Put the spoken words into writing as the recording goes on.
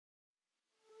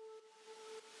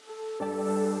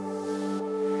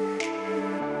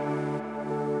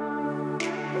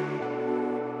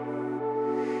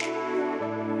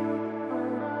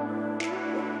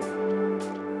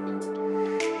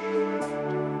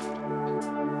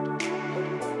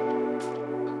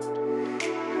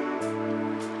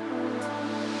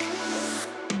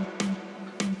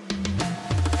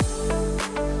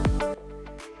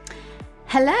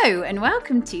Hello and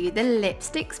welcome to the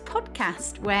Lipsticks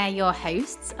podcast, where your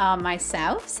hosts are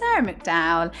myself, Sarah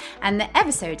McDowell, and the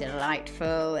ever so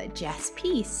delightful Jess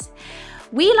Peace.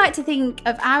 We like to think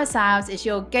of ourselves as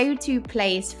your go-to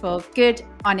place for good,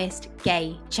 honest,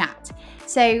 gay chat.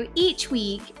 So each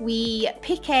week we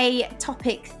pick a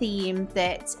topic theme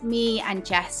that me and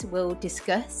Jess will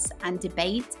discuss and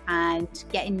debate and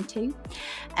get into.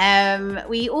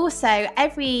 We also,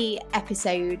 every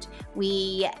episode,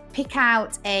 we pick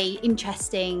out a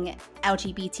interesting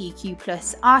LGBTQ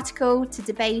plus article to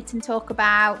debate and talk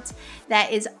about. There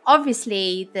is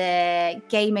obviously the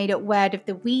gay made up word of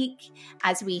the week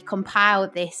as we compile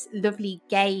this lovely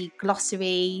gay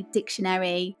glossary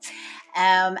dictionary.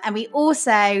 And we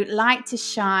also like to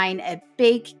shine a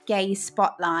big gay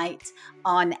spotlight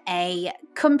on a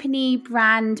company,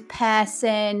 brand,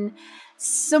 person,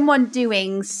 someone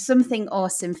doing something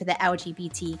awesome for the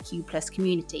LGBTQ plus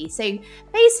community. So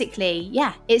basically,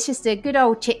 yeah, it's just a good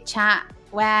old chit chat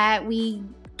where we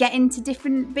get into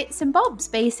different bits and bobs,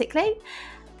 basically.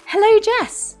 Hello,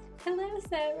 Jess. Hello,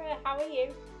 Sarah. How are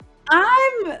you?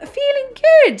 I'm feeling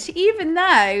good, even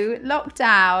though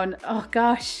lockdown, oh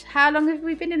gosh, how long have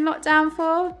we been in lockdown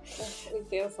for? It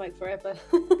feels like forever.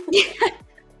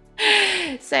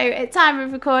 So at time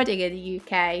of recording in the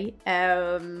UK,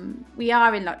 we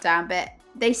are in lockdown, but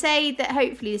they say that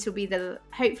hopefully this will be the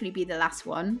last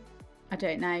one. I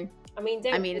don't know. I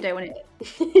don't want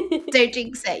it. Don't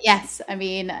jinx it. Yes.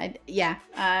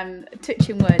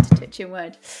 Touching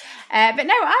wood. But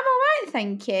no, I'm all right,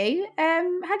 thank you.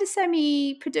 Had a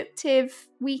semi-productive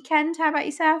weekend. How about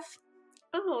yourself?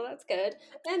 Oh, that's good.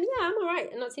 Yeah, I'm all right.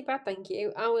 Not too bad, thank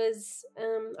you.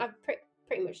 I've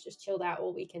pretty much just chilled out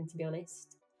all weekend, to be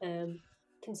honest.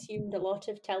 Consumed a lot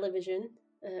of television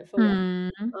for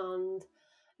work, and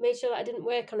made sure that I didn't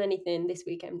work on anything this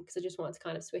weekend because I just wanted to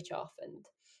kind of switch off and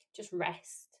just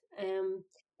rest.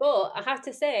 But I have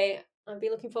to say, I've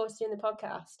been looking forward to doing the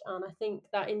podcast, and I think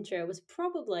that intro was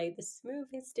probably the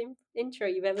smoothest intro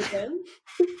you've ever done.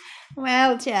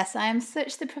 Well, Jess, I am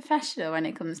such the professional when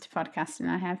it comes to podcasting,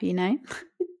 I have, you know.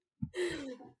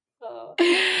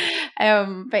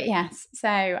 But yes, so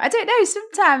I don't know,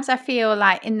 sometimes I feel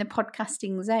like in the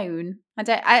podcasting zone.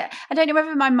 I don't know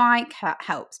whether my mic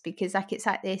helps, because it's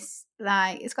like this,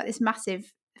 like it's got this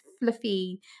massive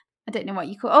fluffy, I don't know what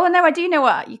you call. Oh no, I do know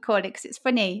what you call it, because it's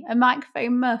funny, a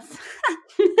microphone muff.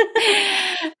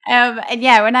 And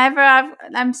yeah, whenever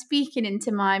I'm speaking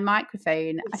into my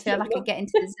microphone, I feel like I get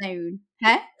into the zone.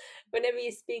 Huh? Whenever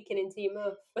you're speaking into your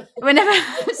muff. Whenever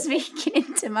I'm speaking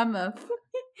into my muff.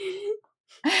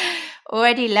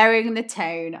 Already lowering the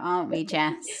tone, aren't we,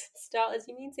 Jess? Start as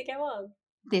you mean to go on.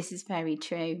 This is very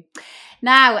true.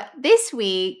 Now, this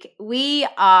week, we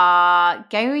are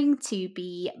going to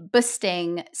be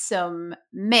busting some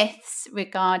myths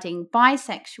regarding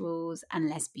bisexuals and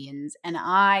lesbians, and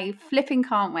I flipping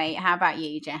can't wait. How about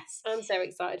you, Jess? I'm so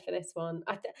excited for this one.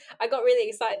 I got really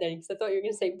excited then because I thought you were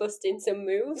going to say busting some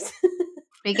moves.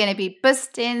 We're going to be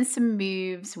busting some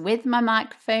moves with my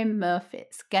microphone muff.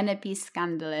 It's going to be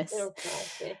scandalous.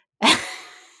 Okay.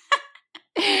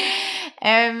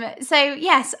 So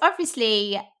yes,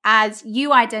 obviously, as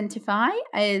you identify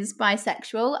as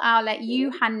bisexual, I'll let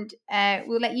you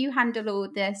we'll let you handle all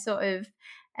the sort of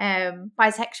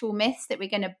bisexual myths that we're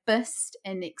going to bust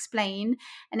and explain,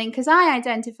 and then because I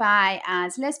identify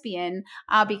as lesbian,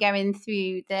 I'll be going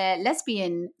through the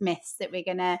lesbian myths that we're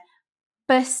going to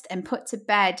bust and put to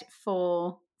bed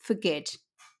for good.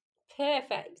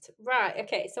 Perfect. Right.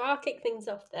 Okay. So I'll kick things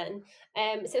off then.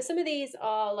 So some of these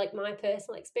are like my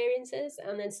personal experiences,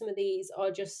 and then some of these are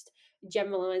just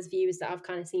generalized views that I've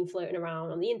kind of seen floating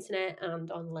around on the internet and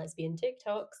on lesbian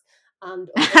TikToks and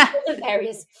other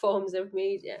various forms of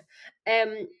media.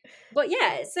 But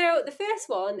yeah, so the first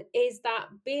one is that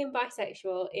being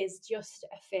bisexual is just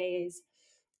a phase,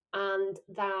 and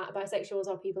that bisexuals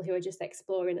are people who are just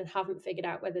exploring and haven't figured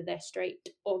out whether they're straight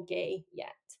or gay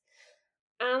yet.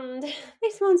 And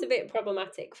this one's a bit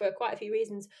problematic for quite a few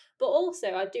reasons. But also,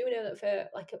 I do know that for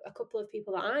like a couple of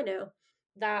people that I know,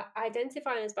 that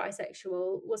identifying as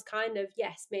bisexual was kind of,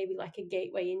 yes, maybe like a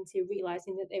gateway into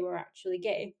realizing that they were actually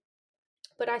gay.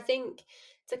 But I think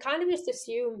to kind of just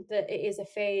assume that it is a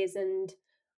phase, and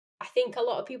I think a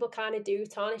lot of people kind of do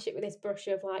tarnish it with this brush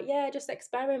of like, yeah, just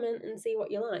experiment and see what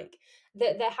you like.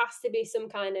 That there has to be some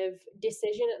kind of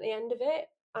decision at the end of it.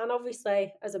 And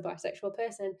obviously, as a bisexual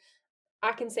person,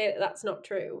 I can say that that's not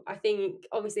true. I think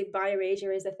obviously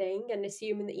bi-erasure is a thing, and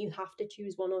assuming that you have to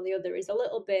choose one or the other is a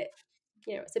little bit,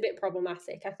 it's a bit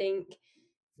problematic. I think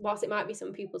whilst it might be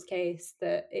some people's case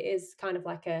that it is kind of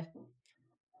like a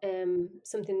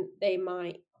something they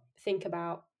might think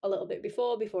about a little bit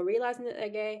before realizing that they're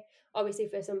gay. Obviously,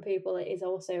 for some people, it is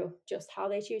also just how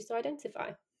they choose to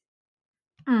identify.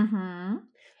 Mm-hmm.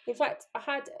 In fact, I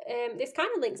had this kind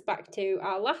of links back to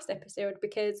our last episode,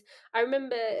 because I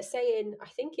remember saying, I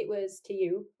think it was to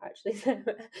you actually, Sarah,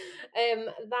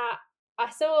 that I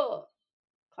saw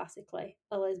classically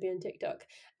a lesbian TikTok,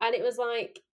 and it was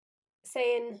like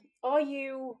saying, are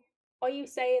you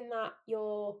saying that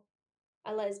you're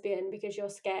a lesbian because you're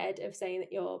scared of saying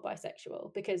that you're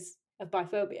bisexual because of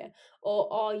biphobia,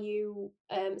 or are you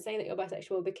saying that you're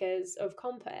bisexual because of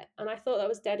compare? And I thought that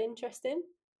was dead interesting.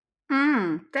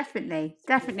 Definitely.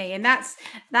 And that's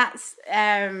that's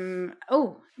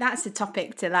a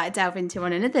topic to like delve into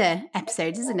on another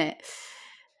episode, isn't it?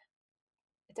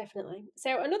 Definitely.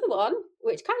 So another one,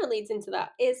 which kind of leads into that,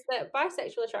 is that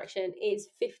bisexual attraction is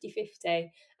 50-50,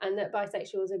 and that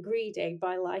bisexuals are greedy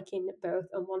by liking both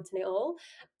and wanting it all.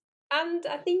 And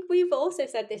I think we've also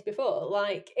said this before,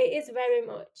 like, it is very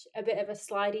much a bit of a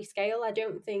slidey scale. I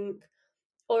don't think,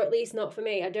 or at least not for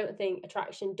me, I don't think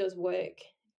attraction does work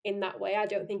in that way. I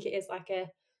don't think it is like a,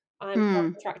 I'm half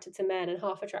Mm. attracted to men and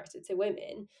half attracted to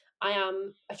women. I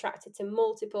am attracted to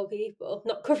multiple people,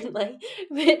 not currently,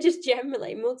 but just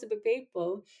generally multiple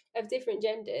people of different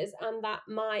genders, and that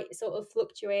might sort of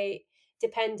fluctuate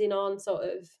depending on sort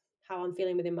of how I'm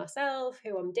feeling within myself,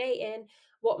 who I'm dating,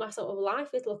 what my sort of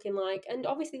life is looking like, and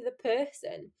obviously the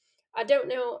person. I don't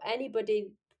know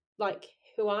anybody like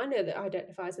who I know that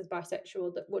identifies as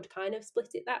bisexual that would kind of split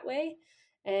it that way.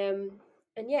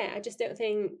 And yeah, I just don't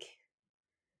think,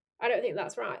 I don't think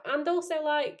that's right. And also,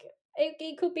 like,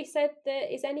 it could be said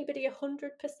that, is anybody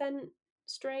 100%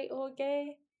 straight or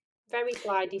gay? Very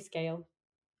slidey scale.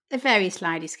 A very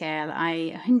slidey scale.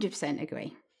 I 100%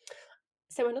 agree.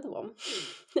 So another one,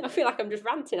 I feel like I'm just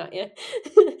ranting at you.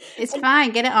 It's And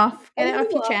fine. Get it off. Get it another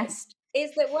off your one chest.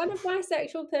 is that when a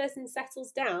bisexual person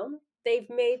settles down, they've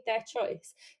made their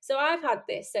choice. So I've had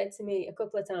this said to me a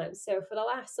couple of times. So for the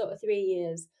last sort of 3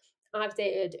 years, I've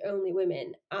dated only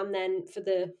women. And then for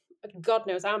the God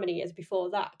knows how many years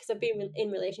before that, because I've been in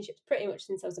relationships pretty much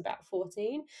since I was about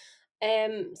 14.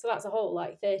 So that's a whole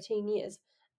like 13 years.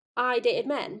 I dated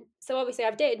men. So obviously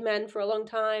I've dated men for a long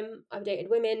time. I've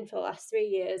dated women for the last 3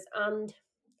 years. And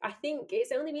I think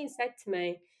it's only been said to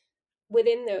me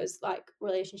within those like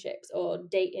relationships or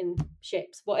dating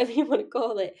ships, whatever you want to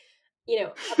call it,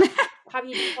 have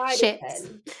you decided Ships.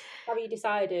 then? Have you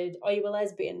decided, are you a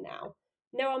lesbian now?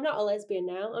 No, I'm not a lesbian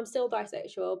now. I'm still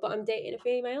bisexual, but I'm dating a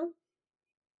female.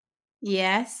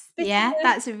 Yes. Bit of Yeah. a,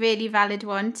 That's a really valid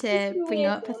one bit to of a bring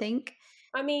weird up, I one. think.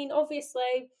 I mean,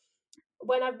 obviously,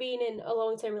 when I've been in a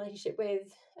long-term relationship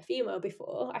with a female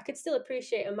before, I could still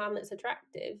appreciate a man that's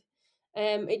attractive.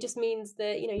 It just means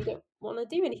that, you don't want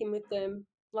to do anything with them.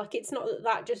 Like, it's not that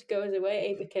that just goes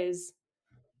away because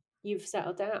you've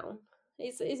settled down.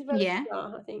 It's very Yeah.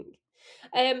 bizarre, I think.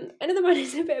 Another one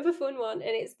is a bit of a fun one,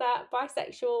 and it's that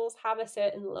bisexuals have a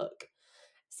certain look.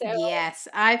 So Yes.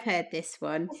 I've heard this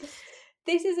one.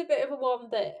 this is a bit of a one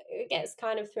that gets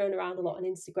kind of thrown around a lot on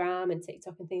Instagram and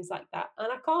TikTok and things like that.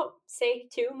 And I can't say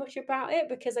too much about it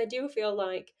because I do feel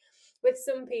like with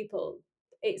some people,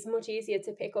 it's much easier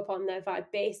to pick up on their vibe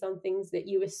based on things that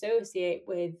you associate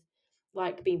with,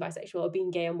 like being bisexual or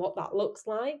being gay and what that looks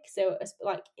like. So,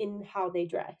 like in how they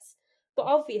dress. But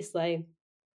obviously,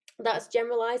 that's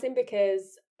generalizing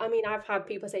because I mean, I've had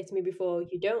people say to me before,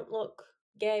 you don't look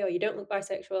gay or you don't look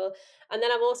bisexual. And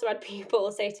then I've also had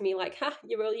people say to me, like, ha,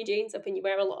 you roll your jeans up and you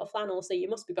wear a lot of flannel, so you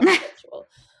must be bisexual.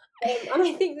 And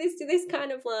I think this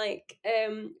kind of like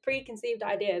preconceived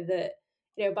idea that,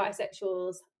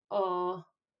 bisexuals are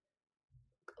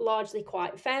largely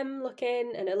quite femme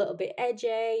looking and a little bit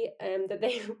edgy, that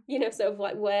they, sort of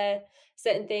like wear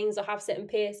certain things or have certain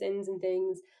piercings and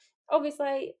things.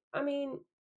 Obviously, I mean,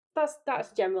 that's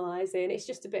generalizing. It's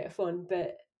just a bit of fun,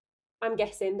 but I'm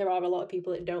guessing there are a lot of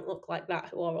people that don't look like that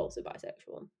who are also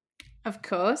bisexual. Of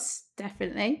course.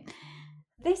 Definitely.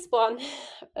 This one,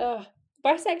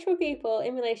 bisexual people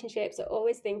in relationships are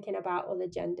always thinking about other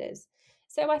genders.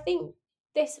 So I think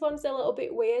this one's a little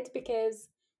bit weird because,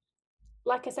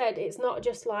 like I said, it's not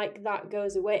just like that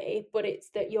goes away, but it's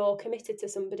that you're committed to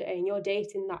somebody and you're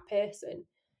dating that person.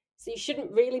 So you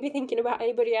shouldn't really be thinking about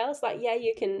anybody else. Like, yeah,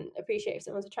 you can appreciate if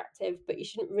someone's attractive, but you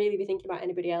shouldn't really be thinking about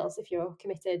anybody else if you're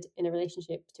committed in a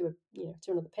relationship to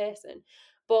to another person.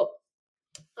 But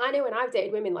I know when I've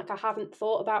dated women, like I haven't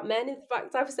thought about men. In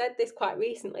fact, I've said this quite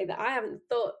recently that I haven't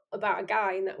thought about a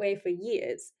guy in that way for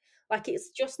years. Like it's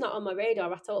just not on my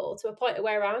radar at all, to a point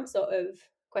where I'm sort of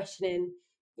questioning,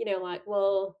 like,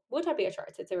 well, would I be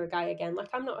attracted to a guy again? Like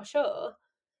I'm not sure,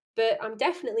 but I'm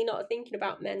definitely not thinking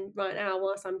about men right now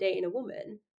whilst I'm dating a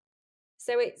woman.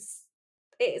 So it's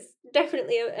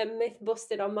definitely a myth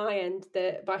busted on my end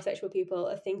that bisexual people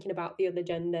are thinking about the other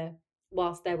gender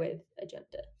whilst they're with a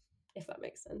gender, if that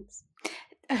makes sense.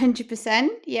 100%,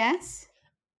 yes.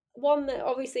 One that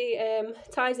obviously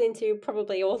ties into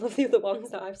probably all of the other ones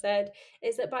that I've said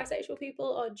is that bisexual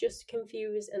people are just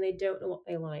confused and they don't know what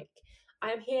they like.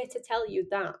 I am here to tell you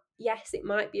that, yes, it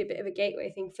might be a bit of a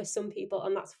gateway thing for some people,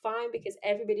 and that's fine because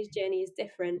everybody's journey is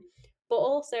different. But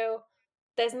also,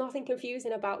 there's nothing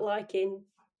confusing about liking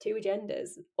two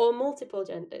genders or multiple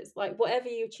genders. Like, whatever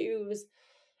you choose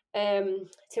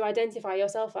to identify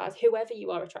yourself as, whoever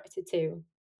you are attracted to,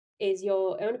 is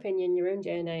your own opinion, your own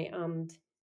journey, and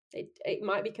it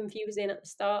might be confusing at the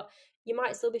start. You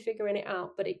might still be figuring it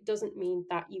out, but it doesn't mean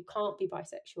that you can't be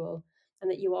bisexual and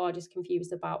that you are just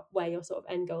confused about where your sort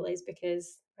of end goal is,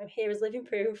 because I'm here as living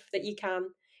proof that you can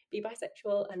be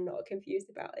bisexual and not confused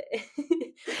about it.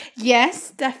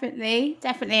 Yes, definitely,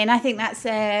 definitely, and I think that's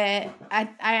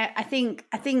I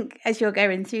think as you're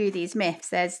going through these myths,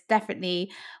 there's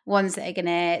definitely ones that are going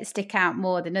to stick out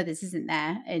more than others, isn't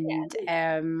there? And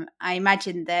Yeah. I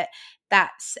imagine that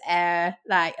that's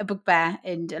like a bugbear,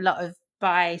 and a lot of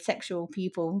bisexual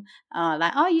people are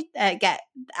like, oh, you get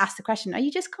asked the question, are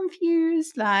you just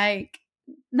confused? Like,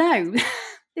 no,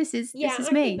 this Yeah, is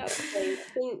I think me. that's the thing. I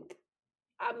think,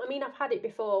 I mean, I've had it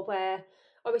before where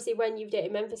obviously when you've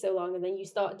dated men for so long and then you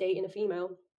start dating a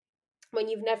female, when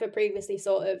you've never previously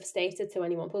sort of stated to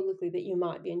anyone publicly that you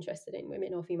might be interested in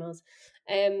women or females,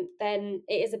 then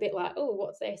it is a bit like, oh,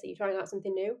 what's this? Are you trying out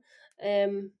something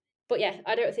new? But yeah,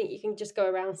 I don't think you can just go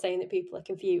around saying that people are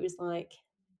confused. Like,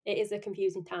 it is a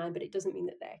confusing time, but it doesn't mean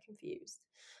that they're confused.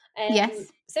 Yes.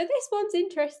 So this one's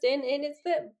interesting, and it's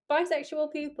that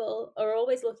bisexual people are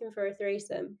always looking for a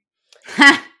threesome.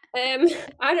 Um,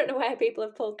 I don't know where people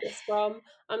have pulled this from.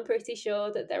 I'm pretty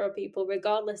sure that there are people,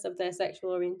 regardless of their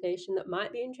sexual orientation, that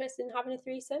might be interested in having a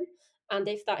threesome. And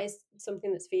if that is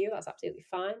something that's for you, that's absolutely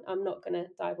fine. I'm not going to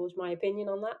divulge my opinion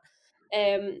on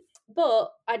that.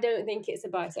 But I don't think it's a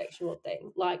bisexual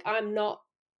thing. Like, I'm not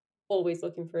always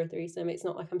looking for a threesome. It's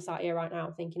not like I'm sat here right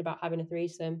now thinking about having a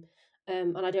threesome.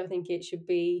 And I don't think it should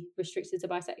be restricted to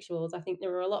bisexuals. I think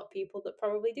there are a lot of people that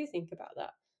probably do think about that.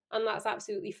 And that's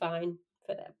absolutely fine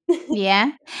for them.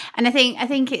 Yeah. And I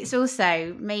think it's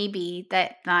also maybe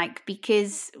that, like,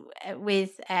 because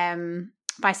with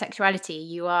bisexuality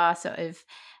you are sort of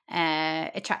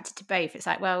attracted to both. It's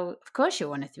like, well, of course you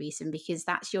want a threesome because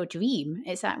that's your dream.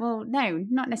 It's like, well, no,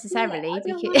 not Yeah, necessarily,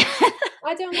 because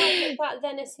I don't like that that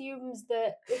then assumes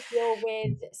that if you're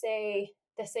with, say,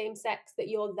 the same sex, that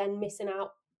you're then missing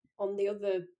out on the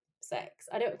other sex.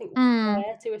 I don't think mm,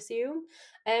 that's fair to assume.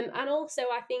 And also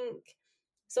I think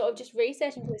sort of just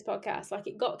researching for this podcast, like,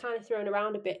 it got kind of thrown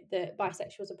around a bit that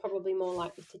bisexuals are probably more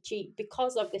likely to cheat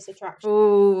because of this attraction.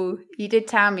 oh, you did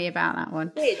tell me about that one.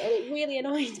 It did, and it really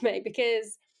annoyed me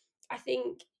because I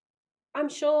think I'm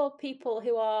sure people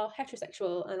who are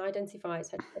heterosexual and identify as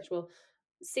heterosexual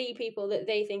see people that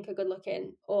they think are good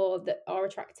looking or that are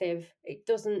attractive. It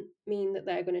doesn't mean that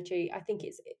they're going to cheat. I think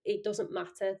it doesn't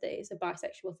matter that it's a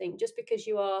bisexual thing. Just because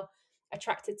you are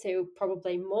attracted to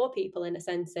probably more people, in a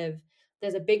sense of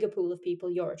there's a bigger pool of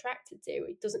people you're attracted to,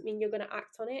 it doesn't mean you're going to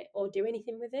act on it or do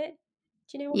anything with it.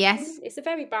 Do you know what I mean? Yes, It's a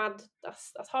very bad.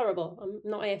 That's horrible. I'm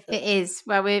not here for it that. is.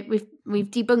 Well, we've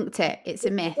debunked it. It's a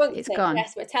We've myth. debunked It's it. gone.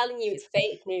 Yes, we're telling you it's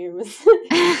fake news.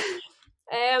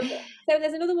 So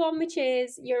there's another one, which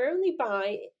is you're only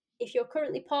bi if you're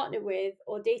currently partnered with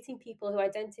or dating people who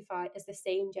identify as the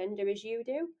same gender as you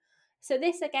do. So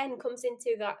this again comes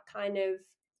into that kind of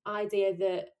idea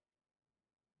that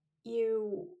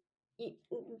you, you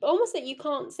almost that you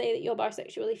can't say that you're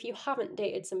bisexual if you haven't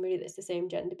dated somebody that's the same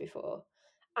gender before.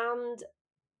 And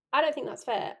I don't think that's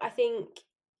fair. I think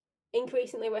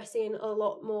increasingly we're seeing a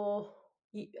lot more,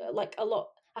 like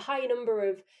a higher number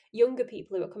of younger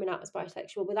people who are coming out as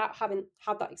bisexual without having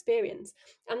had that experience,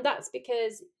 and that's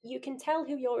because you can tell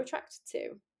who you're attracted to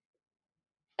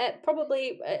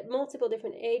probably at multiple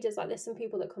different ages. Like, there's some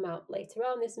people that come out later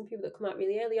on, there's some people that come out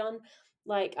really early on.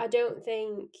 Like, I don't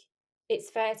think it's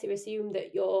fair to assume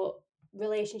that your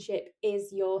relationship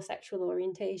is your sexual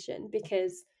orientation,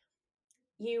 because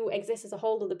you exist as a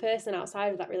whole other person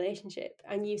outside of that relationship,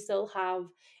 and you still have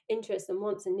interests and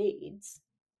wants and needs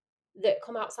that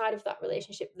come outside of that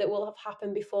relationship that will have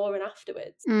happened before and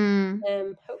afterwards.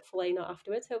 Mm. Hopefully not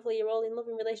afterwards. Hopefully you're all in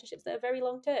loving relationships that are very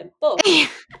long term. But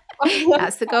on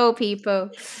That's the goal, people.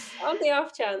 the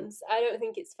off chance, I don't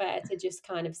think it's fair to just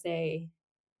kind of say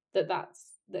that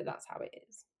that's how it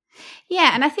is.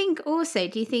 Yeah, and I think also,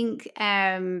 do you think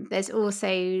there's also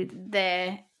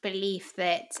the belief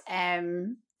that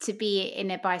to be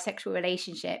in a bisexual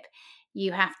relationship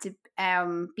you have to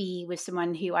be with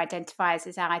someone who identifies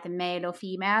as either male or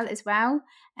female as well,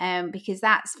 because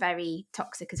that's very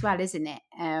toxic as well, isn't it?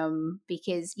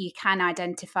 Because you can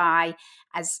identify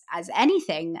as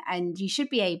anything, and you should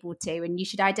be able to, and you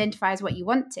should identify as what you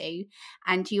want to,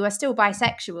 and you are still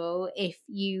bisexual if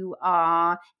you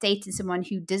are dating someone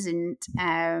who doesn't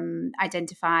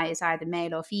identify as either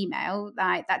male or female.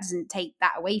 Like, that doesn't take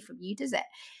that away from you, does it?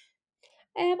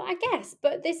 I guess,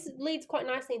 but this leads quite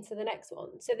nicely into the next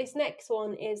one. So this next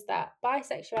one is that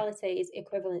bisexuality is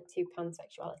equivalent to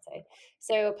pansexuality.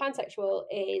 So pansexual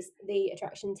is the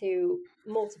attraction to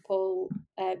multiple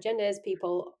genders,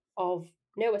 people of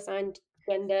no assigned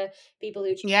gender, people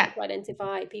who choose Yeah. to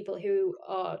identify, people who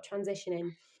are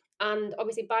transitioning. And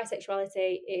obviously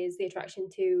bisexuality is the attraction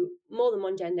to more than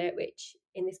one gender, which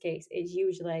in this case is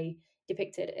usually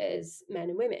depicted as men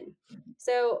and women.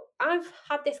 So I've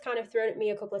had this kind of thrown at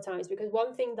me a couple of times, because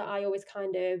one thing that I always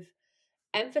kind of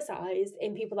emphasize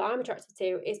in people that I'm attracted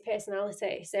to is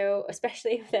personality. So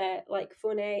especially if they're like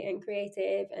funny and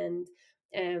creative and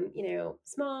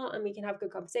smart, and we can have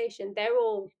good conversation, they're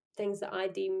all things that I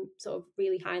deem sort of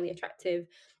really highly attractive.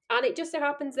 And it just so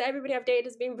happens that everybody I've dated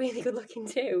has been really good looking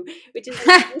too, which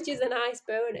is a nice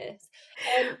bonus.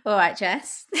 All right,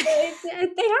 Jess. They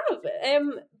have,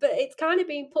 but it's kind of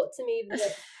been put to me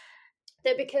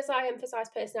that because I emphasize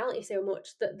personality so much,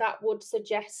 that would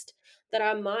suggest that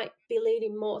I might be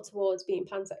leaning more towards being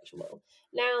pansexual.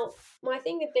 Now, my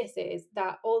thing with this is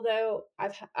that although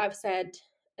I've said,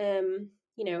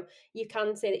 you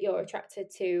can say that you're attracted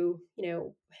to,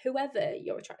 whoever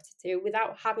you're attracted to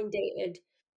without having dated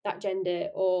that gender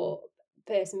or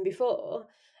person before.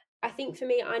 I think for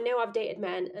me, I know I've dated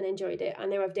men and enjoyed it. I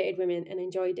know I've dated women and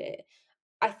enjoyed it.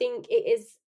 I think it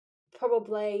is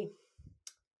probably,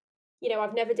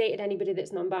 I've never dated anybody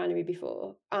that's non-binary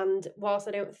before. And whilst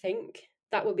I don't think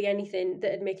that would be anything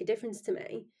that would make a difference to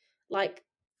me, like,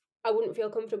 I wouldn't feel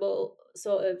comfortable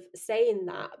sort of saying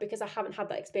that because I haven't had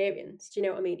that experience. Do you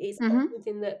know what I mean? It's not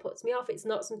something that puts me off. It's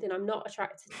not something I'm not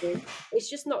attracted to. It's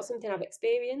just not something I've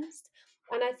experienced.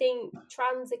 And I think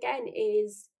trans again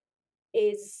is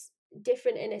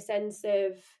different in a sense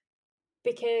of,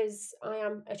 because I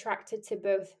am attracted to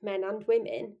both men and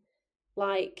women,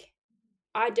 like,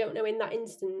 I don't know in that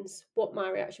instance what my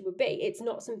reaction would be. It's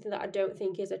not something that I don't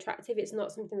think is attractive. It's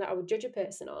not something that I would judge a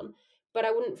person on. But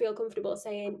I wouldn't feel comfortable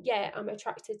saying, yeah, I'm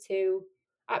attracted to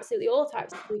absolutely all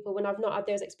types of people when I've not had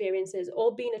those experiences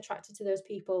or been attracted to those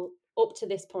people up to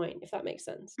this point, if that makes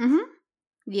sense.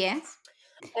 Yes.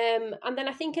 And then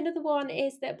I think another one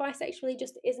is that bisexuality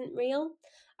just isn't real.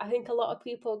 I think a lot of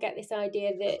people get this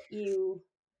idea that you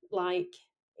like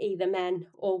either men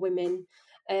or women,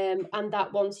 and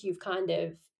that once you've kind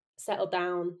of settled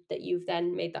down, that you've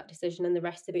then made that decision and the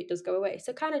rest of it does go away.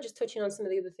 So kind of just touching on some of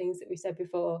the other things that we said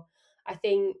before, I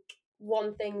think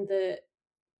one thing that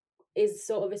is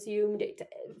sort of assumed,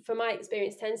 from my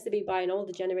experience, tends to be by an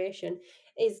older generation,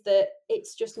 is that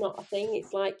it's just not a thing.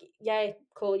 It's like, yeah,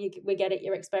 cool, we get it,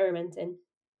 you're experimenting.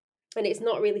 And it's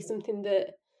not really something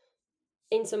that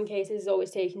in some cases is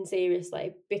always taken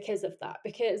seriously because of that.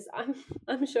 Because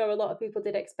I'm sure a lot of people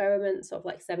did experiments of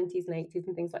like 70s and 80s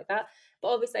and things like that. But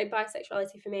obviously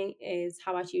bisexuality for me is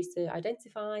how I choose to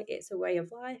identify. It's a way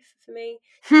of life for me.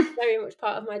 It's very much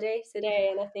part of my day to day.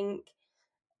 And I think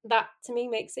that to me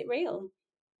makes it real.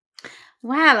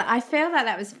 Well, I feel like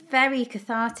that was very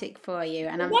cathartic for you,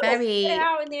 and Get it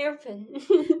out in the open.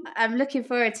 I'm looking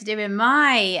forward to doing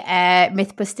my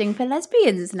myth busting for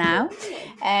lesbians now.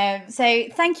 So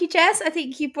thank you, Jess. I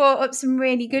think you brought up some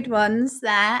really good ones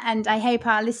there, and I hope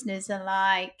our listeners are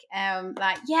like,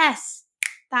 yes,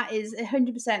 that is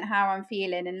 100% how I'm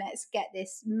feeling, and let's get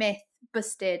this myth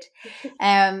busted.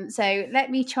 So let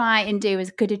me try and do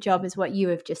as good a job as what you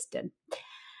have just done.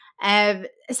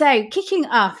 So kicking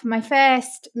off, my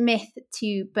first myth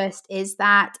to bust is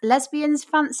that lesbians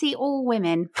fancy all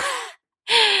women.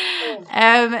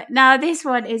 Now this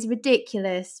one is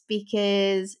ridiculous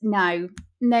because no.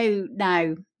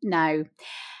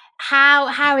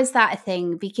 How is that a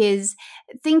thing? Because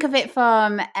think of it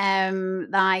from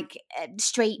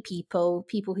straight people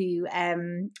who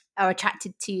are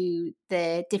attracted to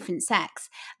the different sex.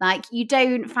 Like, you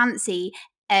don't fancy,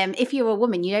 if you're a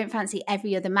woman, you don't fancy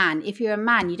every other man. If you're a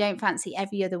man, you don't fancy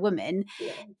every other woman.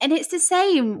 Yeah. And it's the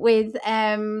same with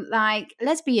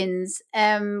lesbians.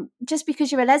 Just because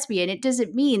you're a lesbian, it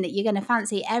doesn't mean that you're going to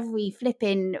fancy every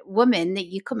flipping woman that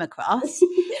you come across.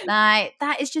 Like,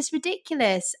 that is just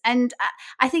ridiculous. And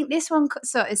I think this one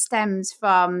sort of stems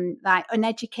from like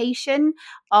uneducation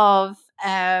of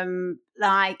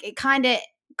it kind of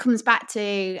comes back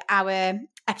to our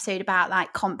episode about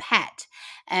like comp het,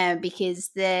 because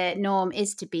the norm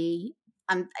is to be,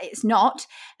 and it's not.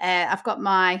 I've got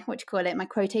my my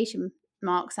quotation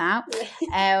marks out,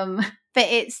 but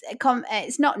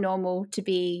it's not normal to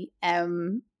be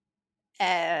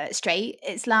straight.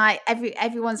 It's like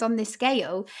everyone's on this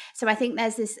scale. So I think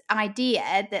there's this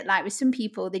idea that like with some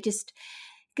people, they just,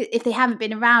 if they haven't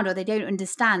been around or they don't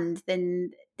understand, then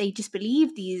they just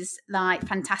believe these like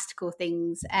fantastical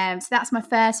things. So that's my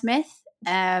first myth.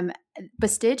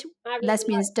 Busted. Really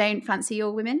Lesbians don't fancy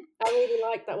all women. I really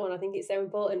like that one. I think it's so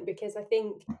important because I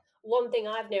think one thing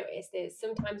I've noticed is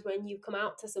sometimes when you come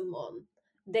out to someone,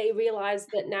 they realize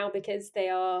that now because they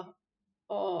are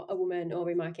or a woman, or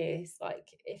in my case, like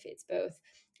if it's both,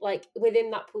 like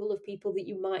within that pool of people that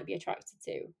you might be attracted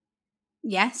to.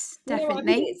 Yes, You know definitely.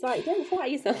 what I mean? It's like, don't flatter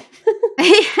yourself.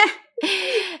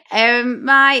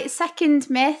 My second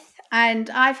myth, and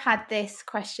I've had this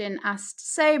question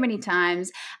asked so many times,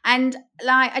 and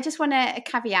like I just want a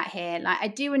caveat here. Like I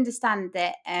do understand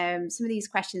that some of these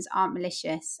questions aren't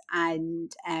malicious,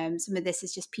 and some of this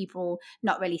is just people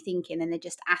not really thinking and they're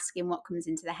just asking what comes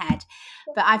into their head.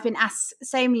 But I've been asked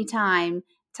so many times,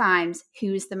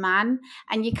 who's the man,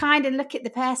 and you kind of look at the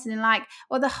person and like,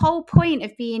 well, the whole point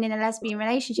of being in a lesbian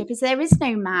relationship is there is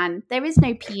no man, there is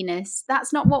no penis.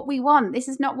 That's not what we want. This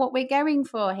is not what we're going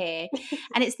for here.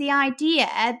 And it's the idea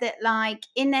that like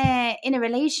in a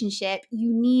relationship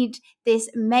you need this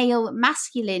male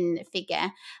masculine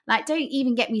figure. Like don't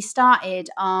even get me started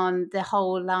on the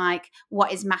whole like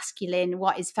what is masculine,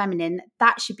 what is feminine.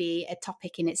 That should be a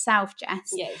topic in itself,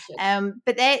 Jess. Yeah, it should.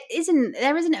 But there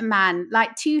isn't a man.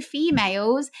 Like two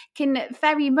females can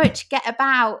very much get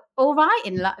about all right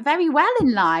in very well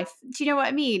in life. Do you know what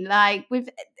I mean? Like with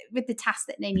the tasks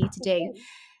that they need to do.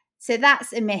 So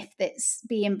that's a myth that's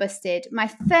being busted. My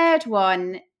third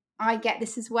one, I get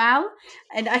this as well,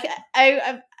 and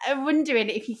I'm wondering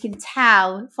if you can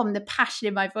tell from the passion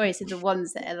in my voice and the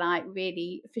ones that are like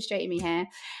really frustrating me here.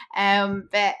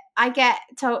 But I get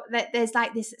told that there's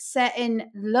like this certain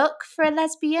look for a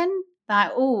lesbian.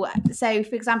 Like, oh, so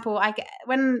for example, I get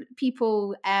when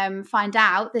people find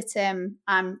out that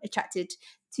I'm attracted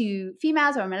to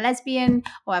females, or I'm a lesbian,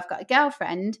 or I've got a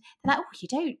girlfriend, they're like, oh, you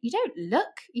don't look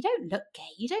gay,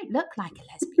 you don't look like a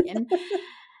lesbian.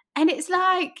 And it's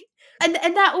like, and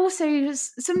that also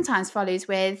sometimes follows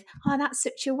with, oh, that's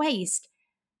such a waste.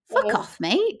 Fuck off,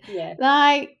 mate. Yeah.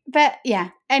 Like, but yeah,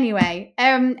 anyway.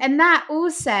 And that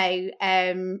also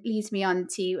leads me on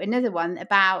to another one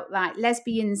about like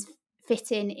lesbians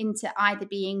fitting into either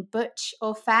being butch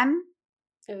or femme.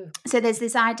 So there's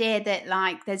this idea that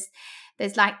like there's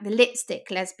like the lipstick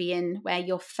lesbian where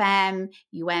you're femme,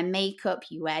 you wear makeup,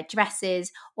 you wear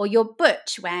dresses, or you're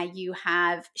butch where you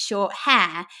have short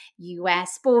hair, you wear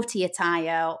sporty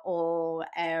attire, or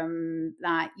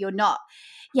like you're not.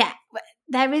 Yeah,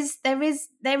 there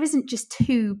isn't just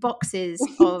two boxes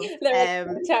of there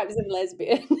are types of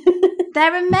lesbian.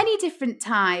 There are many different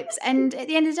types, and at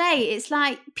the end of the day, it's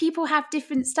like people have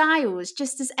different styles,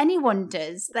 just as anyone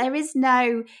does. There is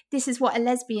no, this is what a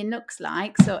lesbian looks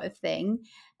like, sort of thing.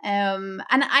 And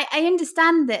I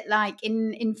understand that, like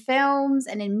in films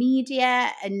and in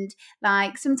media, and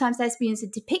like sometimes lesbians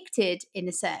are depicted in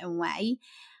a certain way,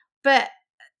 but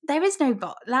there is no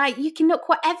like you can look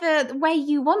whatever way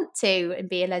you want to and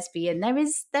be a lesbian. There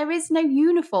is no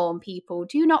uniform, people.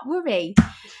 Do not worry.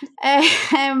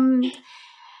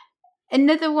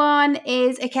 Another one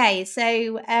is, okay,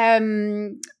 so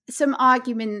some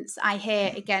arguments I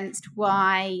hear against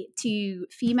why two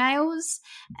females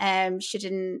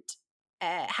shouldn't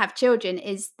have children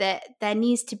is that there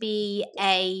needs to be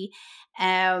a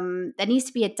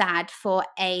dad for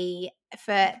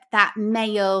that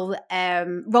male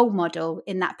role model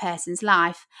in that person's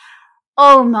life.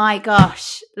 Oh my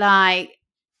gosh, like,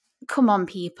 come on,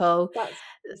 people. That's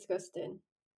disgusting.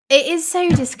 It is so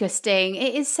disgusting.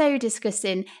 It is so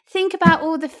disgusting. Think about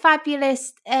all the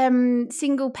fabulous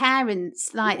single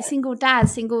parents, like single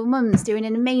dads, single mums, doing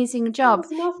an amazing job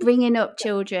bringing up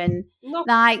children. Not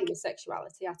like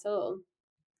homosexuality at all.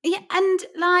 Yeah, and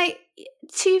like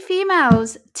two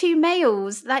females, two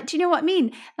males. Like, do you know what I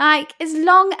mean? Like, as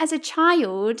long as a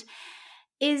child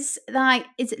is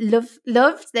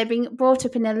loved, they're being brought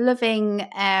up in a loving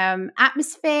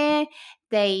atmosphere.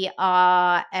 They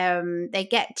are they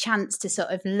get a chance to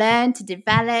sort of learn, to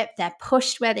develop. They're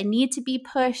pushed where they need to be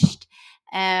pushed.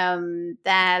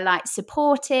 they're like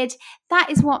supported. That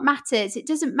is what matters. It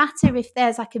doesn't matter if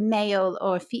there's like a male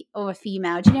or a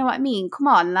female. Do you know what I mean? Come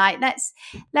on, like let's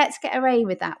get away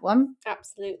with that one.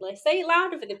 Absolutely. Say it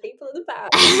louder for the people at the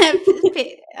back.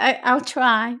 I'll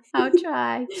try.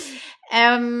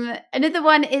 Another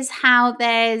one is how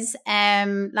there's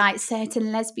like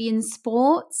certain lesbian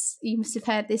sports. You must have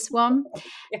heard this one.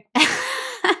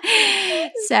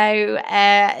 So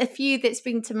a few that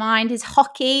spring to mind is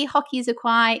hockey. Hockey is a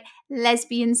quite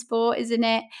lesbian sport, isn't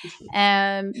it?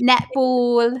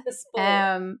 Netball. It's a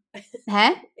sport.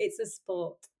 It's a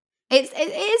sport. It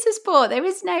is a sport. There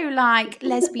is no like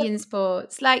lesbian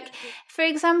sports. Like, for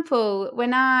example,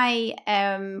 when I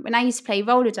used to play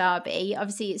roller derby,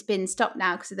 obviously it's been stopped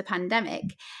now because of the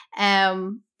pandemic.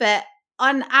 But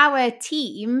on our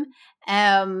team,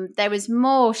 there was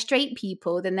more straight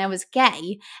people than there was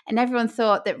gay, and everyone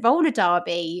thought that roller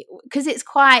derby, because it's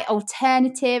quite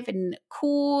alternative and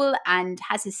cool and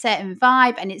has a certain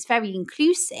vibe and it's very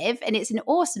inclusive and it's an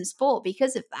awesome sport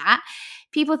because of that.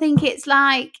 People think it's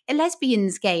like a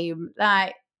lesbians game.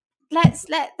 Like,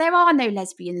 there are no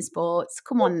lesbian sports.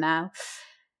 Come on now.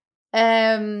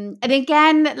 And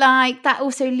again, like that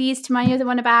also leads to my other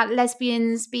one about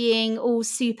lesbians being all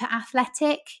super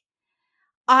athletic.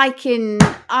 I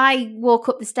walk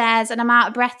up the stairs and I'm out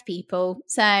of breath, people.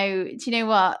 So do you know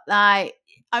what? Like,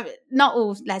 not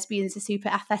all lesbians are super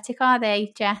athletic, are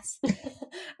they, Jess?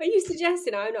 Are you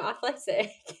suggesting I'm not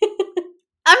athletic?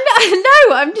 I'm not.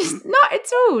 No, I'm just not at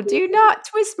all. Do not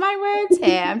twist my words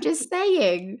here. I'm just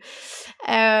saying.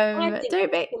 I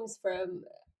think it comes from.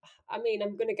 I mean,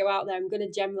 I'm going to go out there. I'm going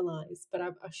to generalize, but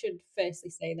I should firstly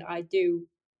say that I do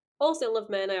also love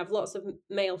men. I have lots of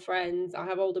male friends. I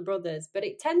have older brothers, but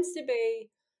it tends to be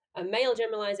a male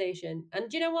generalization. And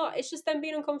do you know what? It's just them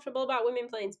being uncomfortable about women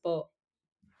playing sport.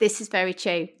 This is very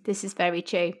true.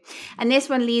 And this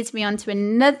one leads me on to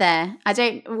another, I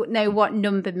don't know what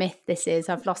number myth this is.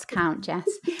 I've lost count, Jess.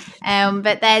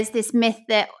 But there's this myth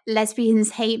that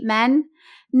lesbians hate men.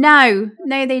 No,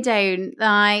 they don't.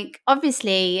 Like,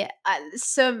 obviously,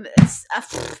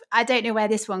 I don't know where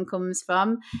this one comes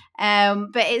from.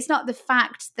 But it's not the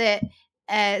fact that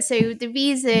so the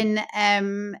reason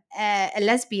a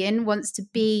lesbian wants to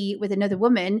be with another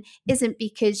woman isn't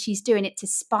because she's doing it to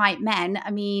spite men.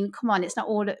 I mean, come on, it's not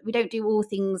all. We don't do all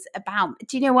things about.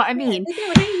 Do you know what I mean? They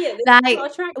don't hate you.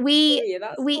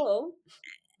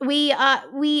 We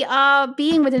are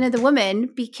being with another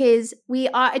woman because we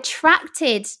are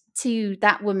attracted to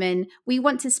that woman. We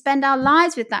want to spend our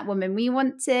lives with that woman. We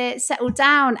want to settle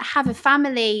down, have a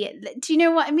family. Do you know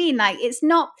what I mean? Like,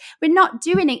 we're not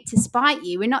doing it to spite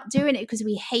you. We're not doing it because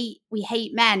we hate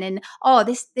men and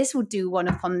this will do one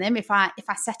upon them if I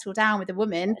settle down with a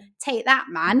woman. Take that,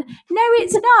 man. No,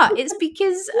 it's not. It's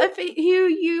because of who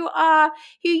you are,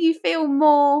 who you feel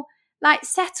more like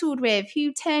settled with,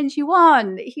 who turns you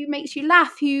on, who makes you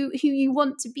laugh, who you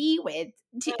want to be with.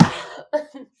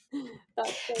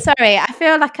 Sorry, I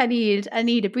feel like I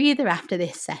need a breather after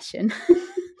this session.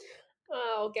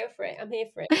 Oh, go for it. I'm here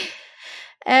for it.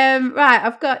 Right,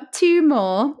 I've got two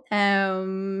more.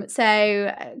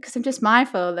 So because I'm just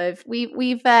mindful of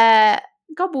we've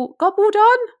gobbled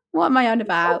on. What am I on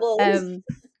about?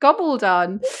 Gobbled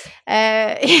on.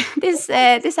 This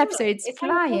episode's it's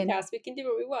flying. Podcast. We can do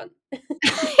what we want.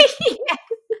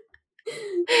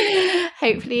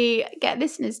 Hopefully get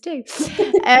listeners too.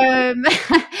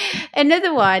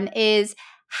 Another one is,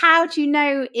 how do you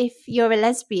know if you're a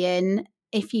lesbian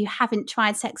if you haven't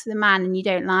tried sex with a man and you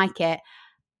don't like it?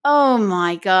 Oh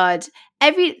my God.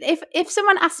 If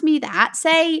someone asks me that,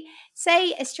 say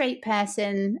a straight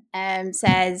person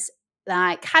says,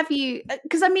 like, have you,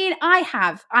 because I mean, I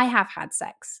have had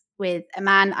sex with a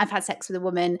man, I've had sex with a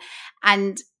woman,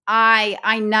 and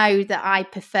I know that I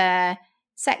prefer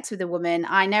sex with a woman.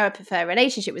 I know I prefer a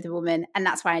relationship with a woman, and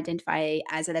that's why I identify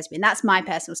as a lesbian. That's my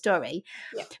personal story.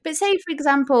 Yeah. But say, for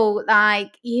example,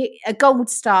 like a gold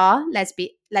star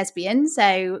lesbian.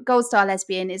 So gold star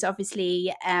lesbian is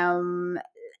obviously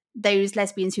those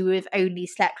lesbians who have only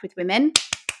slept with women.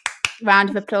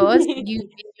 Round of applause. You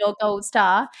your gold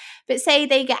star. But say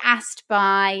they get asked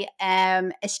by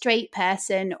a straight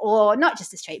person, or not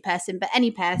just a straight person, but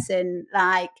any person,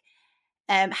 like,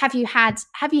 have you had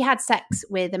sex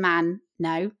with a man?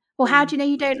 No. Well, how do you know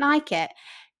you don't like it?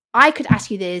 I could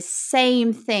ask you the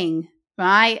same thing,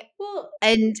 right? Well,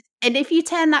 and if you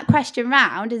turn that question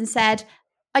round and said,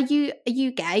 are you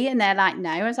gay? And they're like, no.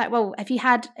 I was like, well, have you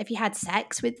had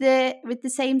sex with the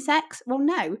same sex? Well,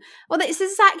 no. Well, it's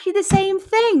exactly the same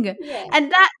thing. Yeah.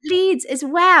 And that leads as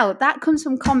well, that comes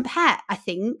from compet, I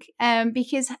think,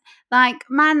 because like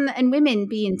man and women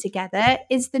being together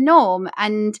is the norm.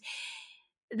 And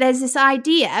there's this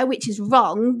idea, which is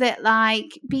wrong, that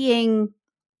like being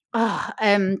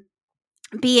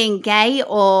gay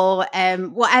or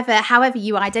whatever, however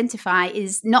you identify,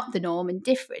 is not the norm and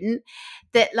different,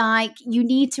 that like you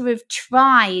need to have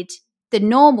tried the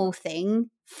normal thing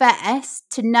first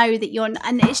to know that you're,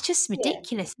 and it's just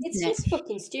ridiculous, It's isn't it? just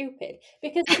fucking stupid.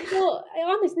 Because before,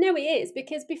 honest, no, it is.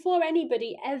 Because before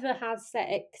anybody ever has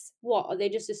sex, what are they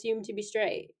just assumed to be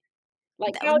straight?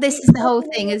 Like, This is the whole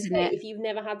can thing, you isn't it? if you've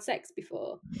never had sex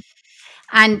before?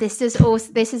 And this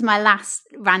is my last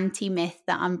ranty myth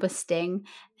that I'm busting.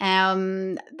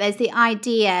 There's the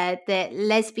idea that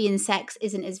lesbian sex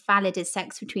isn't as valid as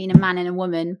sex between a man and a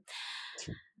woman.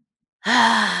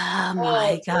 Oh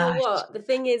my Do you know gosh. what? The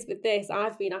thing is with this,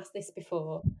 I've been asked this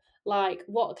before. Like,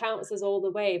 what counts as all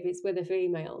the way if it's with a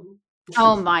female?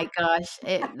 Oh my gosh.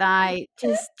 It like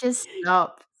just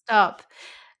stop.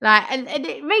 Like and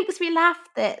it makes me laugh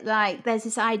that like there's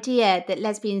this idea that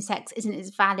lesbian sex isn't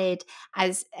as valid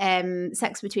as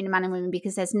sex between a man and woman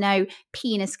because there's no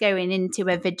penis going into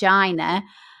a vagina.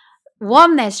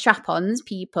 One, there's strap-ons,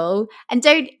 people, and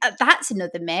don't. That's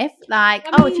another myth. Like,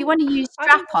 I oh, if you mean, want to use I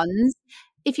don't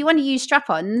know.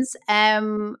 strap-ons,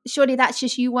 surely that's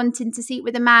just you wanting to sleep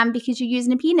with a man because you're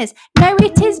using a penis. No,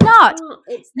 it is No, it's not. not.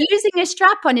 It's Using a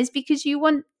strap-on is because you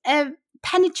want a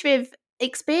penetrative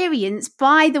experience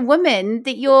by the woman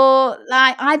that you're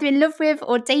like either in love with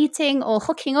or dating or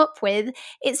hooking up with.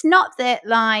 It's not that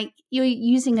like you're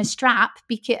using a strap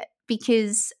because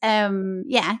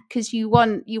you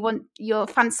want your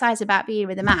fantasize about being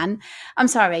with a man. I'm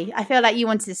sorry, I feel like you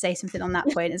wanted to say something on that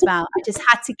point as well. I just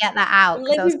had to get that out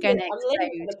because I was going to I'm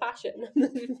living for explode. the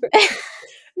passion.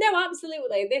 No,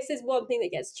 absolutely. This is one thing that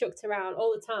gets chucked around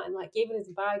all the time, like even as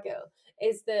a bi girl,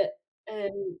 is that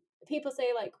people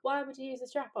say like, why would you use a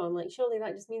strap on? Like, surely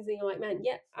that just means that you like men.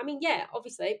 Yeah, I mean, yeah,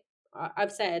 obviously,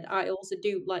 I've said I also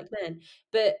do like men,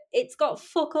 but it's got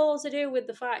fuck all to do with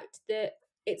the fact that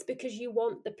it's because you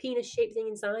want the penis shaped thing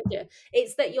inside you.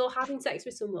 It's that you're having sex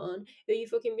with someone who you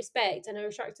fucking respect and are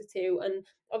attracted to, and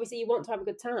obviously you want to have a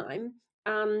good time,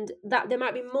 and that there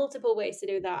might be multiple ways to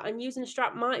do that, and using a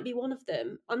strap might be one of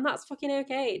them, and that's fucking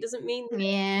okay. It doesn't mean that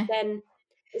Yeah. then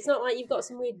it's not like you've got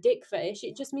some weird dick fetish.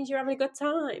 It just means you're having a good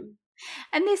time.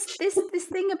 And this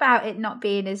thing about it not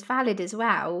being as valid as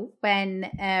well, when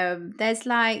there's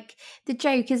like the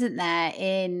joke, isn't there,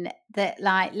 in that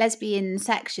like lesbian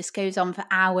sex just goes on for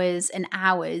hours and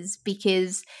hours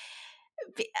because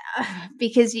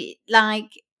like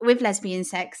with lesbian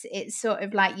sex, it's sort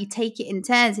of like you take it in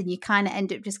turns and you kind of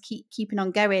end up just keeping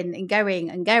on going and going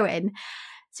and going.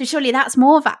 So surely that's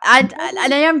more and I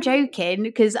am joking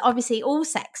because obviously all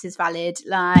sex is valid.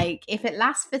 Like if it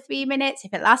lasts for 3 minutes,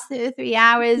 if it lasts for 3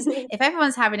 hours, if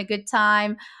everyone's having a good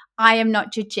time, I am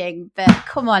not judging. But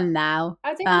come on now,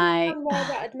 I don't like understand why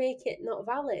that'd make it not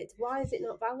valid. Why is it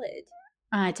not valid?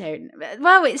 I don't.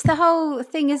 Well, it's the whole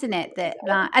thing, isn't it? That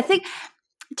like I think.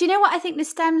 Do you know what I think this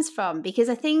stems from? Because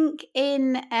I think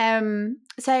in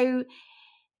so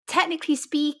technically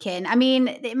speaking, I mean,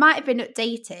 it might have been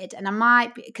updated, and I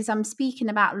might because I'm speaking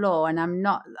about law, and I'm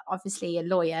not obviously a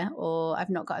lawyer, or I've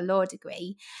not got a law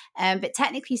degree. But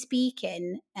technically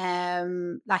speaking,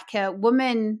 like a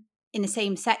woman in the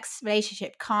same sex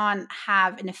relationship can't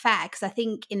have an affair because I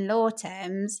think in law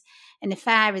terms, an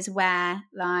affair is where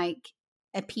like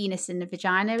a penis and a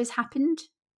vagina has happened.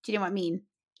 Do you know what I mean?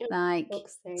 Like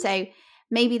so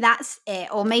maybe that's it,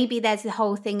 or maybe there's the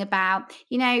whole thing about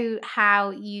how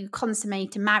you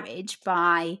consummate a marriage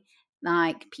by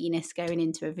like penis going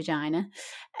into a vagina,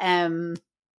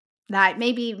 like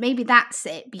maybe that's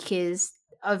it because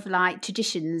of like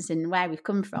traditions and where we've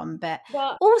come from. But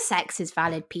all sex is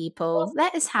valid, people.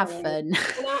 Let us have fun. And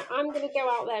I'm going to go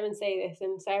out there and say this,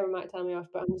 and Sarah might tell me off,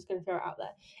 but I'm just going to throw it out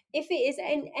there. If it is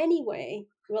in any way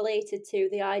related to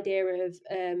the idea of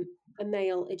a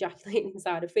male ejaculating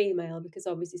inside a female, because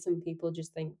obviously some people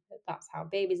just think that that's how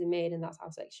babies are made and that's how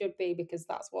sex should be because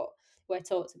that's what we're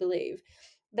taught to believe,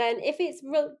 then if it's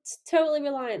totally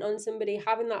reliant on somebody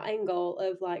having that end goal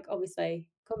of like obviously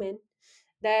come in,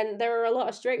 then there are a lot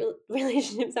of straight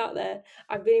relationships out there.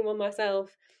 I've been in one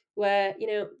myself where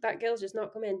that girl's just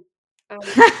not coming.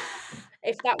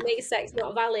 If that makes sex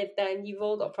not valid, then you've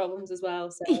all got problems as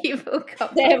well. So You've all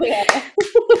got there we are.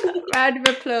 Round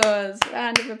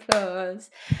of applause.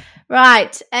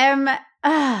 Right.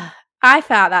 I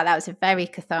felt that was a very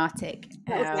cathartic.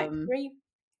 That was like 3.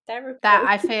 Therapy. That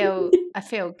I feel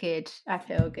good. I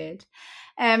feel good.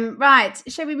 Right,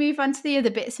 shall we move on to the other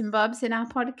bits and bobs in our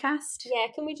podcast? Yeah,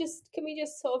 can we just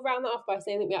sort of round that off by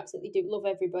saying that we absolutely do love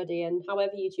everybody, and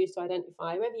however you choose to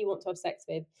identify, whoever you want to have sex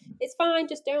with, it's fine.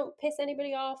 Just don't piss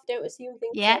anybody off. Don't assume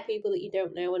things Yeah. about people that you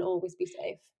don't know, and always be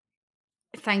safe.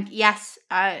 Yes,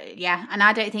 yeah, and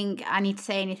I don't think I need to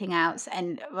say anything else.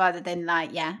 And rather than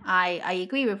I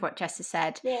agree with what Jess has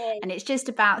said. Yay. And it's just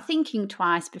about thinking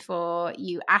twice before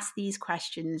you ask these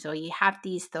questions or you have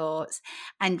these thoughts.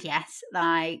 And yes,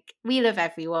 like we love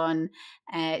everyone,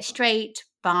 straight,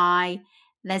 bi,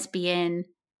 lesbian,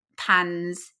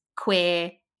 pans,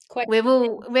 queer. We're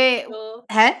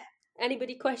huh?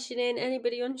 Anybody questioning,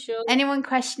 anybody unsure, Anyone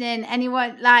questioning,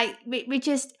 anyone like we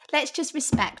just let's just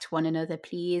respect one another,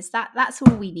 please. That's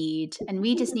all we need. And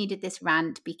we just needed this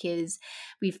rant because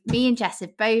me and Jess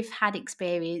have both had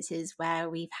experiences where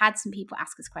we've had some people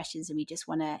ask us questions and we just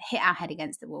want to hit our head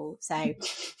against the wall. So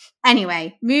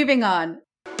anyway, moving on.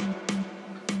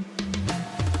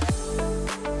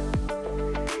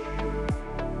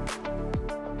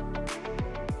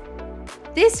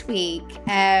 This week,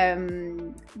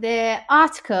 the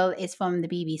article is from the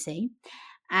BBC,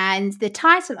 and the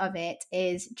title of it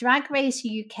is Drag Race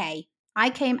UK. I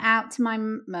came out to my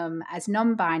mum as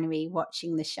non-binary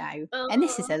watching the show, and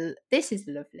this is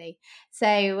lovely.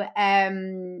 So,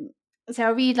 so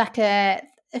I'll read like a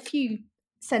few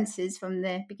sentences from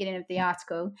the beginning of the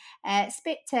article.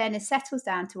 Spit Turner settles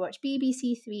down to watch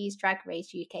BBC Three's Drag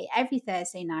Race UK every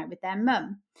Thursday night with their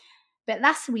mum. But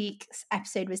last week's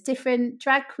episode was different.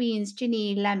 Drag queens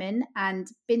Ginny Lemon and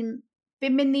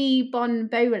Bimini Bon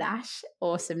Bolash,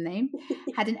 awesome name,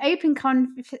 had an open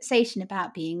conversation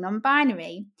about being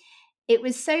non-binary. It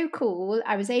was so cool.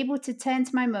 I was able to turn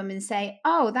to my mum and say,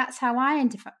 "Oh, that's how I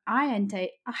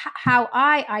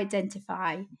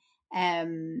identify."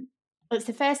 It's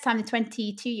the first time the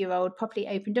 22-year-old properly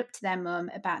opened up to their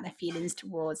mum about their feelings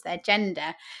towards their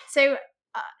gender. So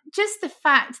just the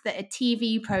fact that a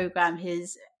TV program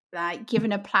has like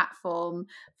given a platform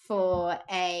for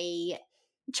a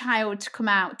child to come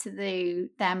out to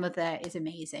their mother is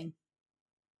amazing.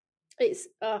 It's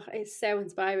so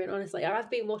inspiring, honestly. I've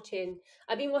been watching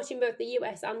both the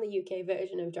US and the UK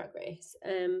version of Drag Race,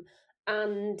 and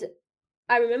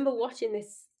I remember watching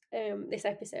this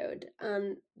episode,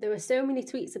 and there were so many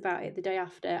tweets about it the day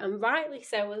after, and rightly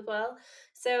so as well.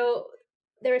 So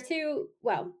there are two.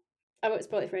 Well, I won't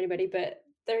spoil it for anybody, but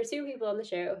there are two people on the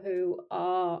show who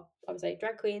are obviously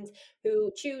drag queens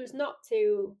who choose not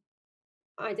to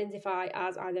identify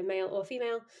as either male or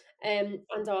female, and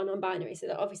are non-binary. So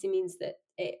that obviously means that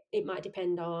it might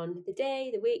depend on the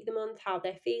day, the week, the month, how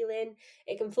they're feeling.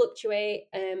 It can fluctuate.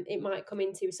 It might come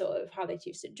into sort of how they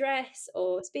choose to dress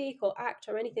or speak or act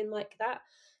or anything like that.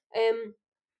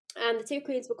 And the two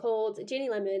queens were called Ginny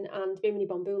Lemon and Bimini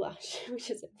Bon Boulash,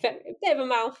 which is a bit of a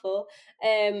mouthful.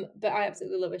 But I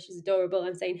absolutely love her. She's adorable.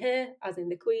 I'm saying her as in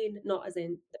the queen, not as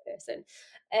in the person.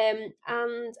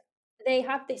 And they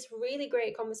had this really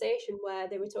great conversation where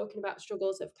they were talking about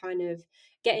struggles of kind of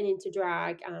getting into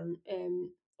drag and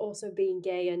also being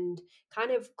gay, and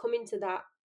kind of coming to that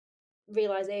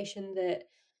realization that,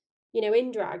 you know,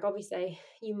 in drag, obviously,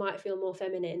 you might feel more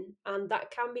feminine, and that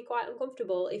can be quite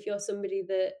uncomfortable if you're somebody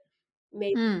that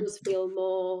maybe does feel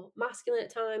more masculine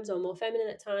at times or more feminine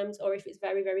at times, or if it's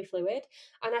very, very fluid.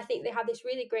 And I think they had this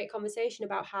really great conversation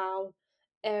about how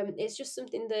it's just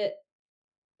something that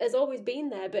has always been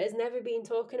there, but has never been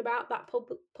talking about that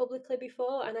publicly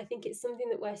before. And I think it's something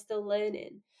that we're still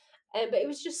learning. But it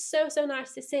was just so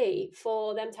nice to see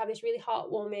for them to have this really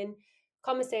heartwarming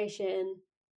conversation,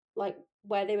 like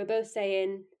where they were both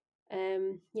saying,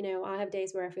 you know, I have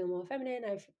days where I feel more feminine,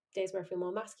 I have days where I feel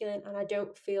more masculine, and I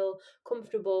don't feel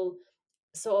comfortable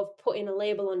sort of putting a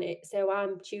label on it. So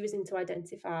I'm choosing to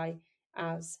identify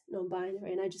as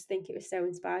non-binary, and I just think it was so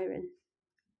inspiring.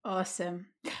 Awesome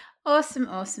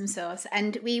sauce.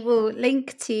 And we will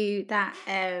link to that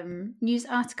news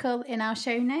article in our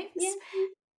show notes. Yeah.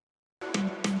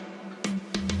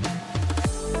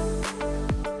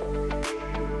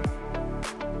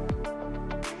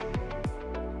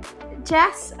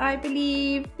 Jess, I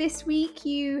believe this week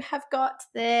you have got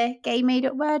the gay made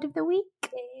up word of the week.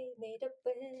 Gay made up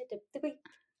word of the week.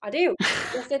 I do.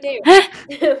 Yes, I do.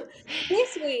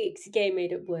 This week's gay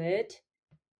made up word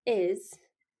is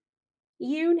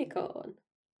unicorn.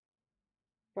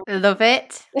 Love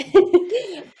it.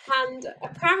 And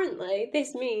apparently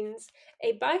this means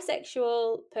a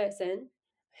bisexual person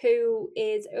who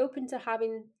is open to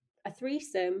having a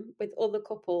threesome with other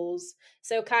couples,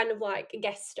 so kind of like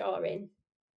guest starring,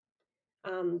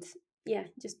 and yeah,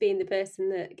 just being the person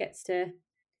that gets to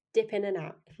dip in and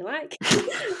out, if you like.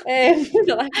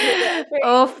 Like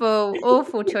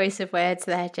awful choice of words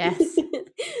there, Jess.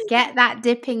 Get that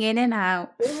dipping in and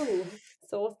out. Ooh,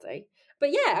 saucy.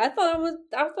 But yeah, I thought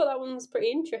that one was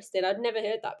pretty interesting. I'd never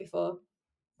heard that before.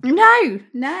 No,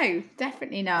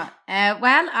 definitely not.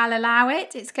 Well, I'll allow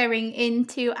it. It's going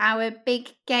into our big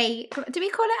gay. Do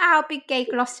we call it our big gay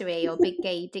glossary or big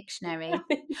gay dictionary?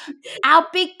 Our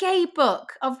big gay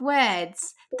book of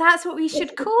words. That's what we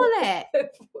should call it.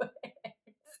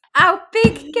 Our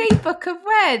big gay book of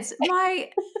words.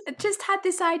 I just had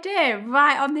this idea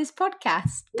right on this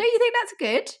podcast. Don't you think that's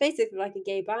good? Basically like a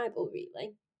gay Bible,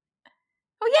 really.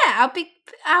 Oh yeah,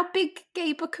 our big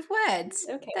gay book of words.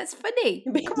 Okay. That's funny.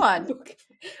 Come on.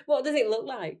 What does it look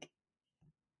like?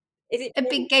 Is it a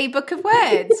big gay book of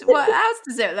words? What else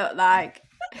does it look like?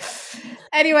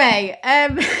 Anyway,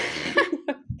 oh,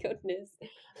 goodness.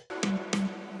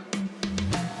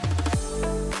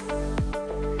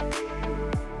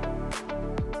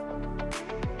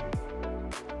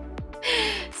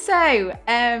 So,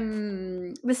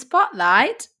 the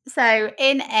spotlight. So,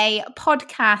 in a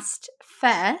podcast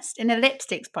first, in a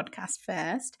Lipsticks podcast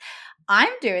first, I'm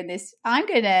doing this. I'm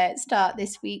going to start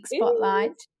this week's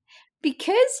spotlight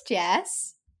because,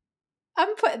 Jess,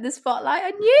 I'm putting the spotlight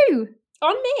on you.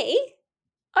 On me?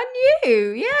 On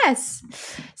you, yes.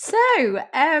 So,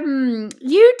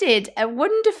 you did a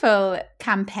wonderful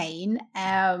campaign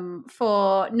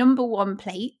for number one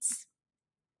plates,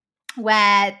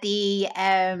 where the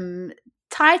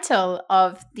title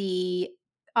of the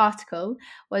article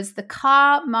was the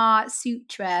Kama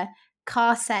Sutra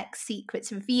Car Sex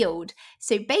Secrets Revealed.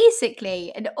 So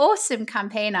basically an awesome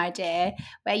campaign idea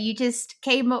where you just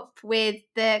came up with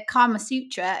the Kama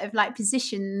Sutra of like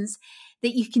positions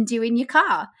that you can do in your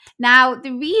car. Now,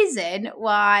 the reason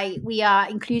why we are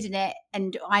including it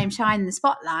and I am shining the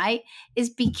spotlight is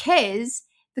because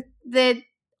the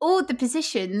all the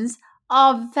positions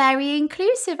are very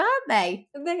inclusive, aren't they?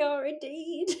 They are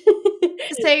indeed.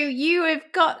 So you've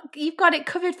got it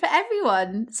covered for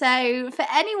everyone. So for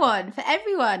everyone,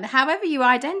 however you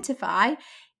identify,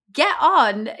 get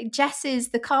on Jess's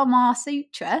The Karma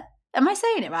Sutra. Am I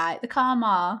saying it right? The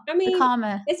Karma. I mean, the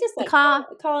Karma. It's just like karma,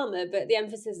 but the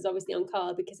emphasis is obviously on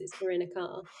car because it's for in a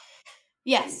car.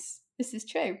 Yes, this is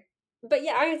true. But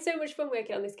yeah, I had so much fun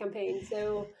working on this campaign.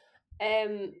 So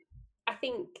I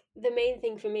think the main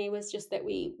thing for me was just that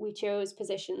we chose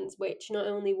positions which not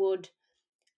only would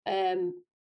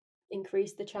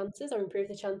increase the chances or improve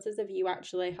the chances of you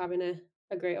actually having a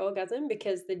great orgasm,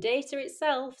 because the data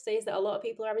itself says that a lot of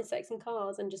people are having sex in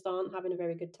cars and just aren't having a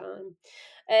very good time.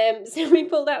 So we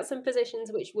pulled out some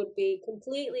positions which would be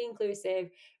completely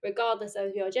inclusive, regardless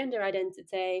of your gender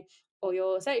identity or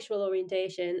your sexual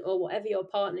orientation or whatever your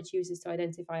partner chooses to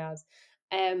identify as.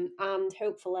 And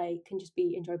hopefully can just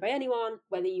be enjoyed by anyone,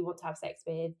 whether you want to have sex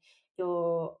with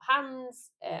your hands,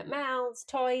 mouths,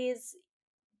 toys,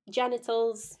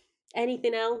 genitals,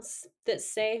 anything else that's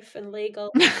safe and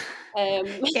legal.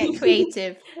 Get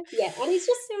creative. Yeah, and it's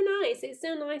just so nice. It's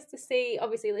so nice to see,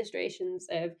 obviously, illustrations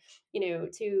of,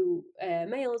 two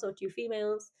males or two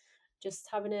females just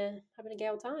having a gay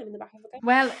old time in the back of a car.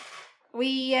 Well,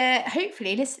 we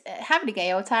hopefully having a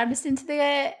gay old time listening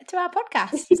to our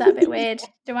podcast. Is that a bit weird?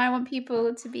 Do I want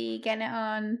people to be getting it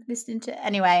on listening to?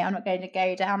 Anyway, I'm not going to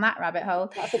go down that rabbit hole.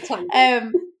 That's a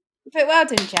tangent. But well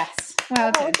done, Jess.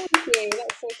 Well done. Thank you.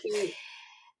 That's so cute.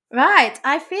 Right,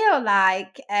 I feel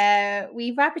like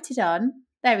we've rabbited on.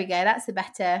 There we go. That's a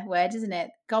better word, isn't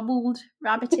it? Gobbled,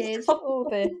 rabbited, all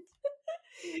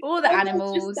the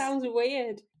animals. It just sounds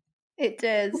weird. It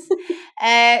does.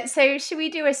 So should we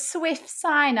do a swift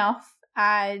sign off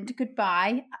and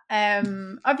goodbye?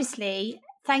 Obviously,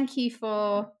 thank you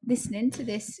for listening to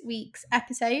this week's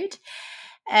episode.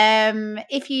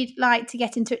 If you'd like to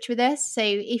get in touch with us, so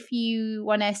if you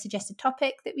want to suggest a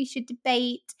topic that we should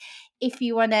debate, if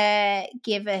you want to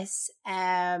give us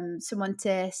someone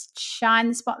to shine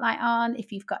the spotlight on,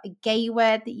 if you've got a gay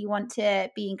word that you want to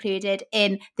be included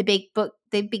in the big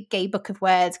gay book of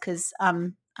words, because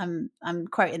I'm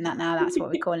quoting that now. That's what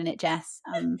we're calling it, Jess.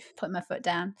 I'm putting my foot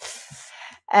down.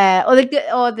 Or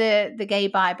the gay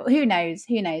Bible. Who knows?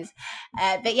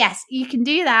 But yes, you can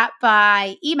do that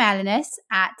by emailing us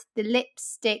at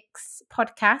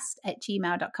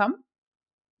thelipstickspodcast@gmail.com.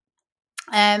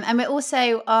 And we're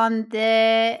also on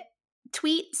the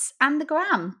tweets and the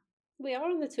gram. We are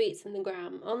on the tweets and the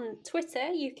gram. On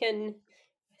Twitter, you can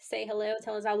say hello,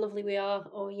 tell us how lovely we are,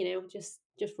 or just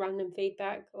random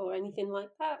feedback or anything like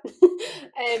that.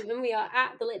 And we are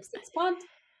at the Lipsticks Pod.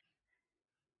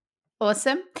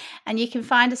 Awesome. And you can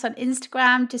find us on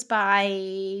Instagram just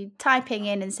by typing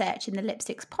in and searching the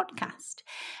Lipsticks podcast.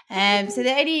 So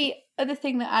the only other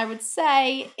thing that I would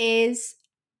say is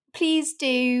please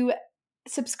do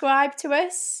subscribe to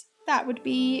us. That would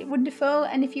be wonderful.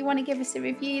 And if you want to give us a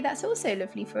review, that's also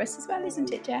lovely for us as well,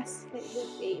 isn't it, Jess? It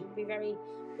would be. It would be very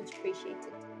much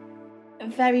appreciated.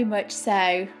 Very much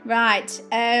so. Right.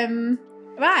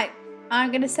 Right. I'm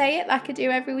going to say it like I do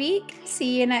every week.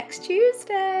 See you next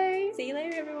Tuesday. See you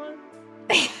later, everyone.